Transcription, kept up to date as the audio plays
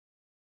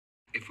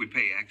If we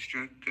pay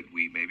extra, could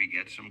we maybe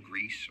get some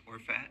grease or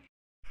fat?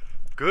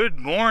 Good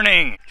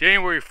morning,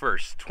 January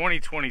 1st,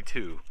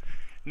 2022,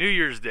 New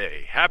Year's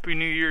Day. Happy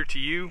New Year to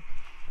you.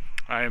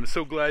 I am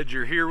so glad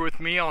you're here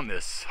with me on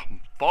this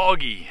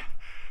foggy,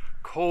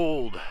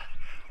 cold,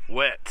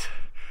 wet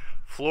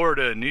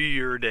Florida New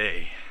Year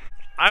Day.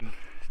 I'm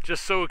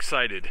just so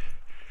excited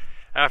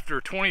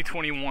after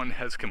 2021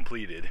 has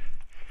completed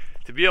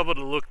to be able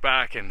to look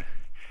back and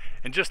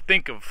just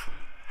think of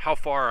how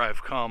far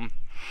I've come.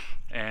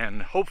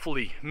 And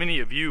hopefully many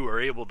of you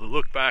are able to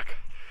look back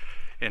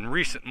in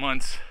recent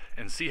months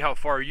and see how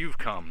far you've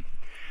come.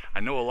 I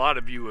know a lot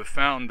of you have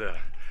found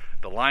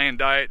the Lion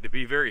diet to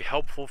be very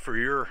helpful for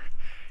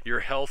your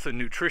health and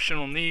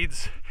nutritional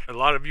needs. A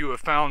lot of you have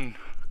found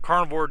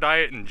carnivore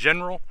diet in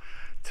general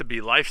to be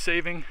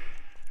life-saving.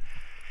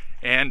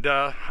 And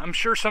I'm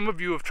sure some of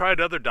you have tried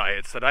other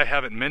diets that I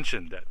haven't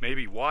mentioned that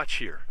maybe watch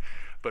here.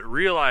 But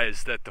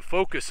realize that the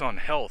focus on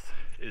health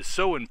is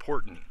so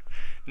important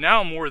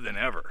now more than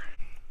ever.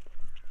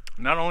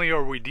 Not only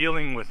are we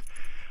dealing with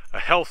a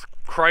health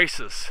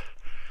crisis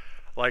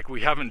like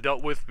we haven't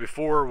dealt with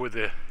before with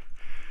the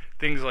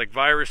things like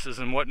viruses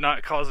and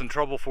whatnot causing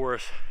trouble for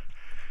us,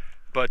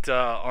 but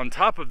on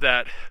top of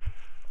that,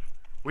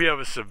 we have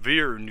a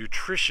severe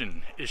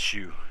nutrition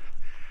issue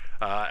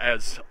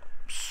as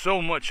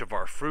so much of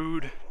our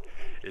food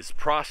is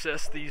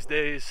processed these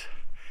days.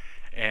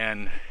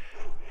 And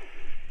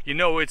you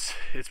know, it's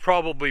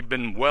probably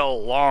been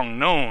long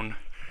known,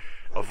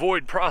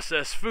 avoid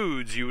processed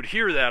foods. You would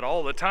hear that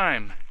all the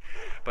time,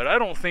 but I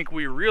don't think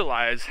we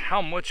realize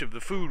how much of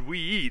the food we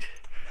eat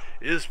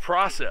is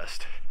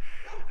processed.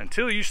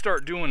 Until you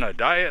start doing a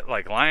diet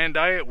like Lion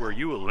diet where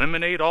you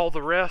eliminate all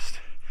the rest,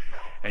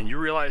 and you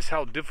realize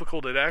how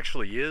difficult it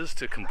actually is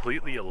to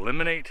completely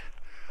eliminate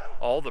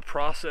all the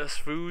processed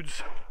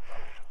foods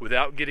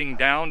without getting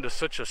down to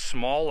such a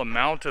small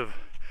amount of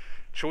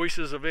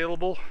choices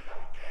available,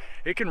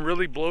 it can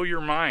really blow your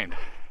mind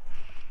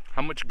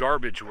how much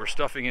garbage we're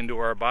stuffing into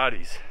our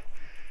bodies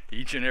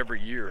each and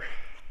every year.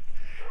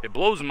 It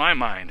blows my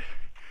mind,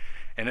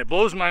 and it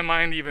blows my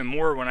mind even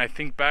more when I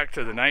think back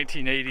to the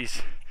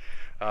 1980s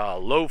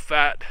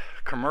low-fat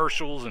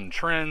commercials and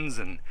trends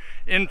and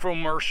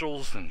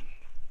infomercials and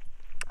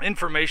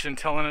information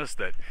telling us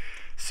that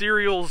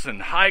cereals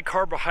and high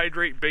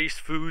carbohydrate based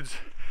foods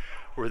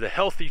were the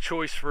healthy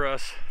choice for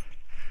us.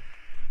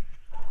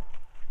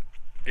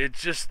 It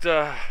just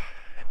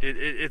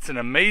it's an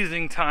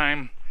amazing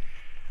time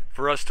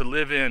for us to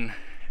live in,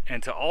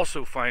 and to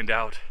also find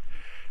out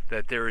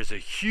that there is a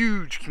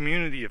huge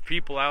community of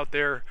people out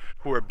there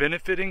who are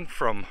benefiting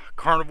from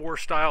carnivore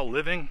style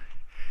living,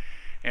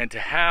 and to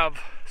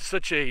have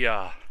such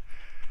an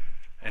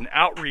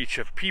outreach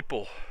of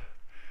people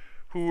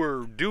who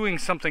are doing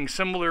something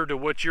similar to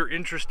what you're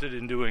interested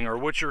in doing, or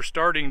what you're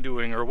starting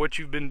doing, or what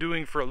you've been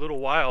doing for a little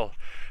while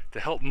to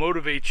help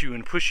motivate you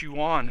and push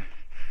you on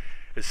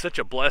is such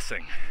a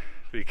blessing.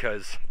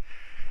 Because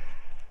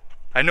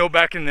I know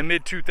back in the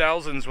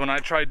mid-2000s when I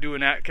tried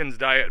doing Atkins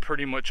diet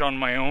pretty much on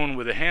my own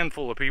with a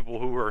handful of people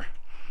who were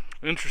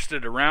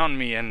interested around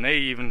me, and they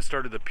even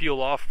started to peel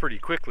off pretty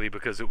quickly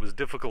because it was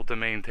difficult to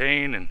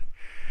maintain and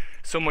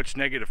so much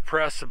negative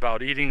press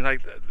about eating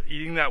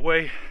that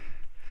way.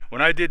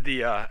 When I did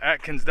the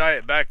Atkins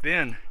diet back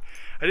then,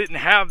 I didn't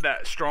have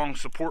that strong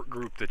support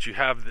group that you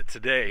have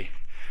today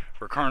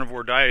for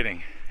carnivore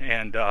dieting,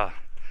 and I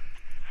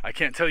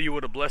can't tell you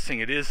what a blessing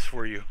it is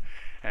for you.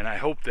 And I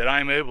hope that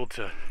I'm able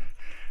to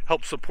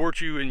help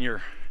support you in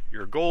your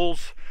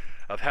goals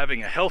of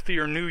having a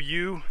healthier new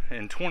you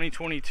in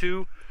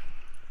 2022.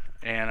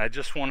 And I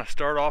just want to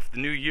start off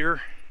the new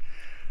year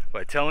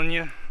by telling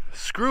you,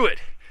 screw it.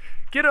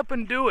 Get up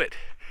and do it.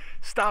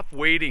 Stop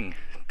waiting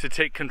to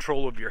take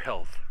control of your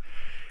health.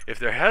 If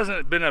there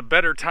hasn't been a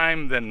better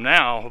time than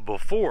now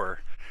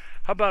before,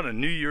 how about a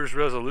New Year's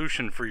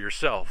resolution for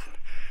yourself?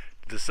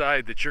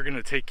 Decide that you're going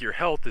to take your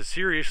health as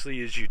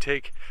seriously as you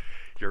take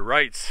your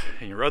rights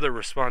and your other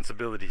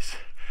responsibilities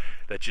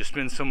that you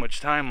spend so much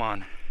time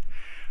on.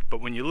 But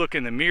when you look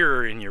in the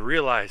mirror and you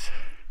realize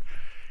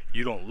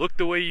you don't look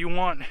the way you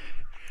want,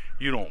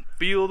 you don't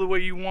feel the way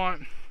you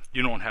want,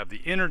 you don't have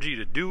the energy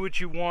to do what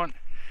you want,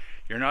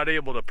 you're not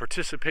able to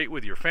participate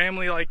with your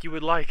family like you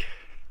would like,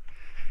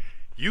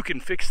 you can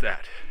fix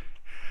that.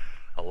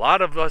 A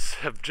lot of us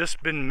have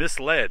just been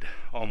misled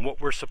on what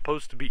we're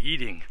supposed to be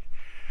eating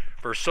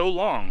for so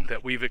long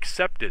that we've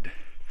accepted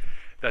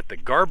that the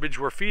garbage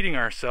we're feeding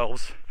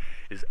ourselves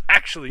is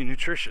actually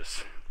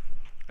nutritious,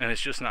 and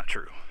it's just not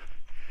true.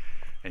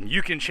 And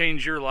you can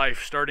change your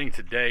life starting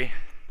today.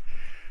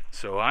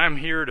 So I'm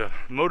here to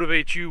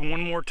motivate you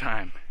one more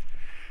time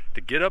to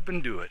get up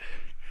and do it,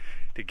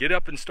 to get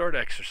up and start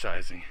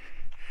exercising.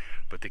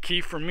 But the key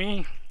for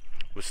me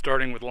was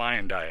starting with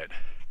Lion diet.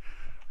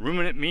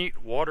 Ruminant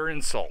meat, water,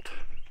 and salt.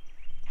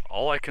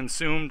 All I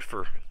consumed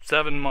for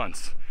 7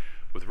 months,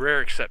 with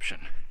rare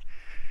exception.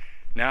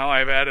 Now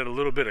I've added a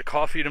little bit of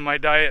coffee to my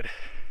diet,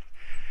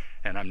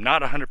 and I'm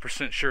not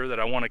 100% sure that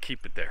I want to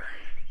keep it there.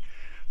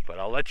 But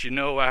I'll let you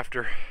know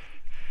after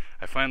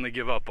I finally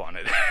give up on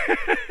it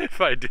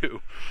if I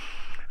do.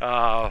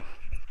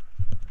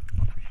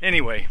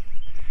 Anyway,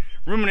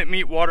 ruminant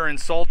meat, water, and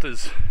salt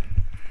is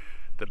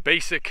the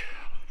basic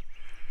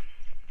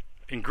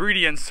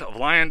ingredients of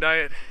Lion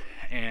Diet,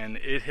 and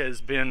it has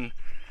been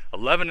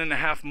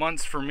 11.5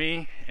 months for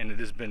me, and it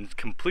has been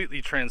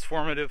completely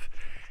transformative,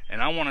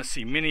 and I want to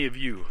see many of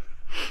you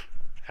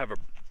have a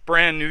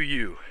brand new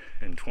you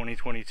in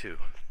 2022.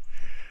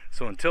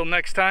 So until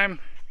next time,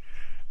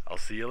 I'll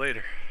see you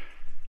later.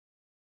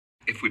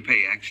 If we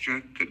pay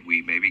extra, could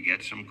we maybe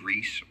get some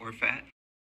grease or fat?